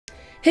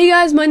Hey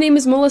guys, my name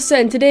is Melissa,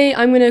 and today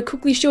I'm going to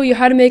quickly show you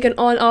how to make an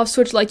on-off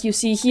switch like you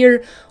see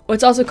here, or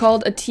it's also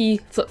called a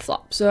T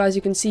flip-flop. So as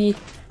you can see,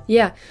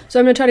 yeah. So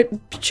I'm going to try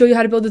to show you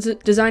how to build the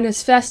design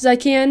as fast as I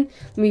can.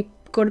 Let me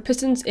go to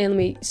pistons, and let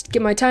me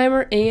get my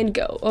timer, and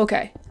go.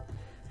 Okay.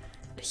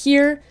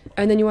 Here,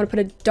 and then you want to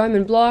put a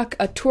diamond block,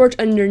 a torch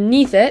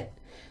underneath it,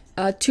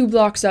 2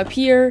 blocks up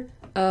here,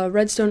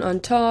 redstone on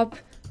top,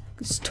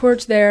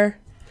 torch there,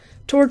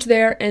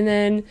 and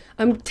then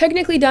I'm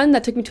technically done.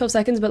 That took me 12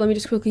 seconds, but let me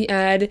just quickly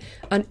add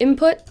an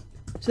input.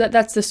 So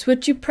that's the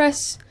switch you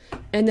press,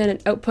 and then an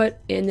output,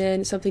 and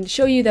then something to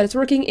show you that it's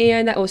working,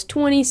 and that was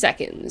 20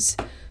 seconds.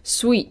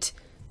 Sweet.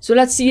 So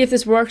let's see if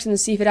this works and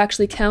see if it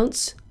actually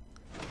counts.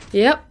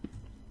 Yep.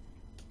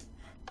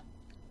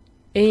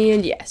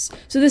 And yes.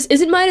 So this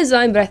isn't my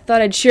design, but I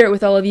thought I'd share it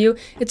with all of you.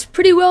 It's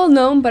pretty well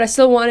known, but I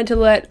still wanted to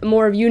let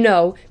more of you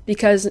know,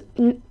 because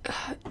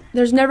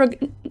there's never...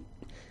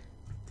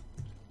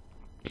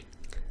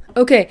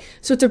 Okay,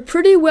 so it's a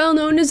pretty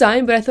well-known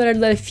design, but I thought I'd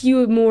let a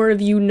few more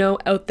of you know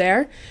out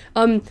there.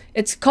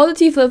 It's called a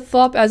T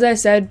flip-flop, as I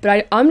said,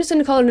 but I'm just going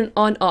to call it an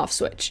on-off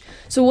switch.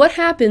 So what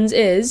happens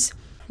is,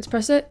 let's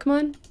press it, come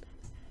on.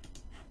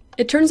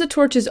 It turns the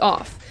torches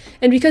off.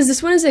 And because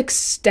this one is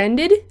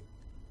extended,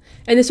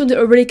 and this one's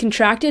already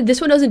contracted,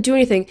 this one doesn't do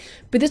anything.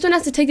 But this one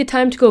has to take the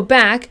time to go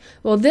back,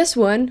 while this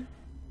one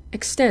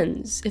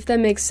extends, if that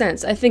makes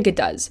sense. I think it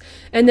does.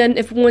 And then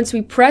once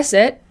we press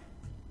it,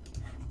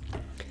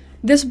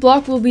 this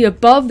block will be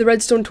above the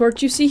redstone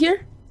torch you see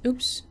here.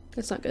 Oops,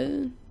 that's not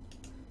good.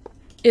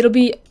 It'll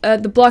be,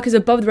 the block is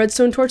above the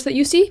redstone torch that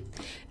you see.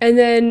 And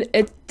then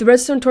the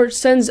redstone torch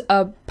sends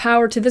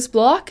power to this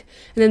block,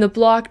 and then the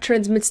block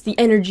transmits the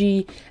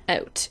energy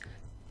out.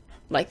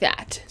 Like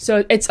that.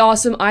 So it's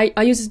awesome. I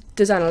use this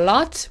design a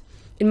lot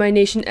in my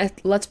Nation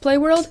at Let's Play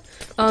world.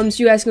 So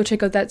you guys can go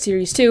check out that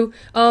series too.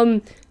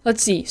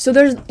 Let's see. So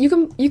you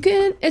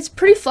can, it's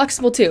pretty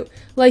flexible too.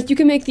 Like you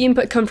can make the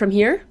input come from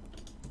here.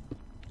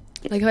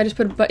 Like if I just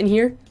put a button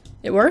here,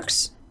 it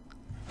works.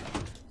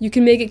 You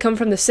can make it come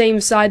from the same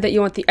side that you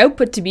want the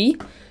output to be.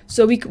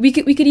 So we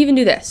could even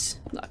do this.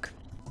 Look.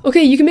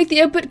 Okay, you can make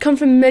the output come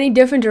from many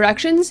different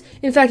directions.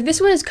 In fact,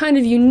 this one is kind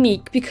of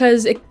unique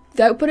because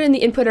the output and the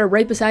input are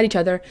right beside each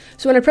other.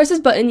 So when I press this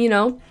button, you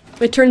know,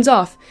 it turns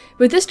off.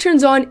 But this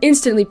turns on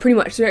instantly, pretty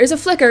much. There is a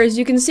flicker, as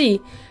you can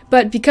see.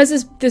 But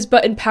because this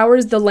button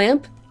powers the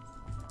lamp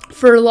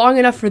for long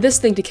enough for this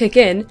thing to kick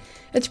in,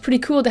 it's pretty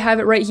cool to have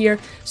it right here.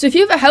 So if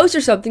you have a house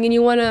or something and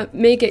you want to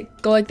make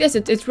it go like this,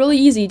 it's really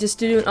easy just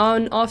to do an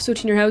on-off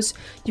switch in your house.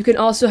 You can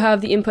also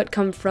have the input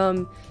come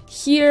from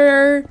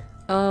here.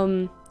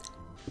 Yeah,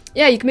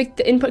 you can make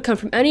the input come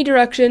from any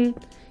direction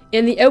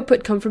and the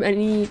output come from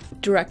any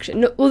direction.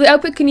 No, well, the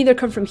output can either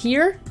come from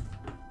here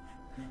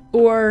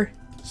or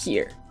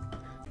here.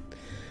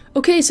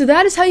 Okay, so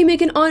that is how you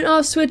make an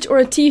on-off switch or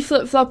a T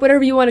flip-flop,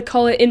 whatever you want to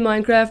call it in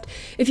Minecraft.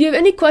 If you have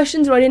any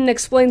questions or I didn't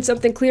explain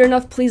something clear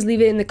enough, please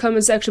leave it in the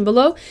comment section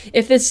below.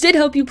 If this did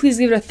help you, please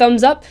leave it a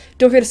thumbs up.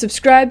 Don't forget to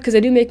subscribe, because I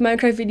do make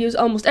Minecraft videos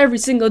almost every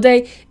single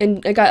day,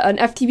 and I got an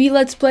FTV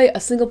Let's Play, a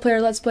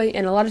single-player Let's Play,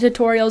 and a lot of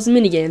tutorials and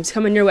minigames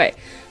coming your way.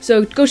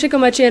 So go check out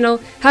my channel,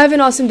 have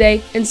an awesome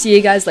day, and see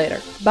you guys later.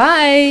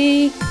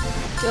 Bye!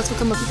 Okay, let's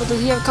become a people.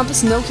 Does he have a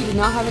compass? No, he did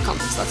not have a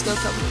compass. Let's go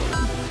tell people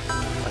then.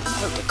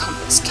 Without the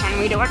compass, can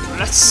we do it?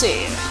 Let's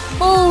see.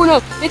 Oh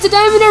no, it's a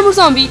diamond armor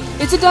zombie.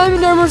 It's a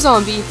diamond armor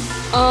zombie.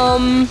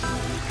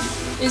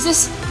 Is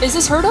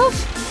this heard of?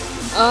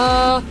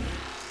 Oh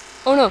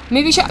no,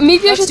 maybe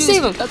I should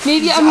save him.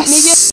 Maybe